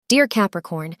Dear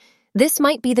Capricorn, this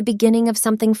might be the beginning of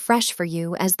something fresh for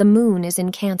you as the moon is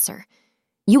in Cancer.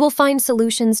 You will find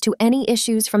solutions to any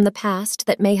issues from the past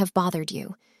that may have bothered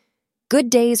you. Good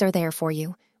days are there for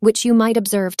you, which you might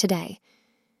observe today.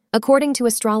 According to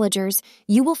astrologers,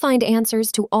 you will find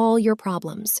answers to all your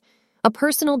problems. A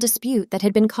personal dispute that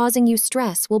had been causing you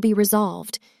stress will be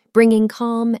resolved, bringing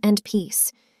calm and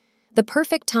peace. The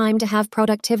perfect time to have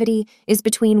productivity is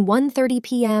between 1:30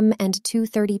 p.m. and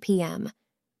 2:30 p.m.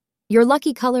 Your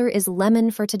lucky color is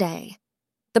lemon for today.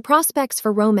 The prospects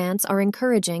for romance are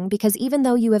encouraging because even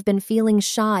though you have been feeling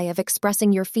shy of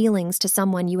expressing your feelings to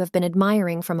someone you have been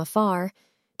admiring from afar,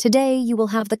 today you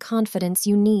will have the confidence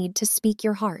you need to speak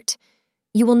your heart.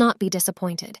 You will not be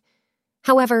disappointed.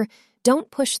 However, don't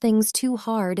push things too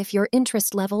hard if your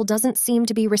interest level doesn't seem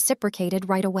to be reciprocated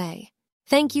right away.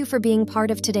 Thank you for being part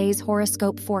of today's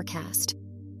horoscope forecast.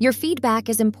 Your feedback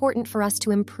is important for us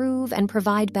to improve and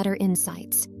provide better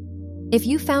insights. If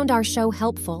you found our show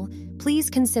helpful, please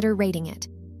consider rating it.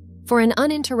 For an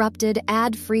uninterrupted,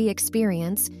 ad-free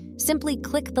experience, simply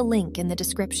click the link in the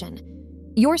description.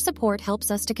 Your support helps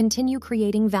us to continue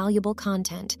creating valuable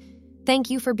content. Thank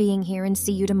you for being here and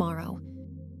see you tomorrow.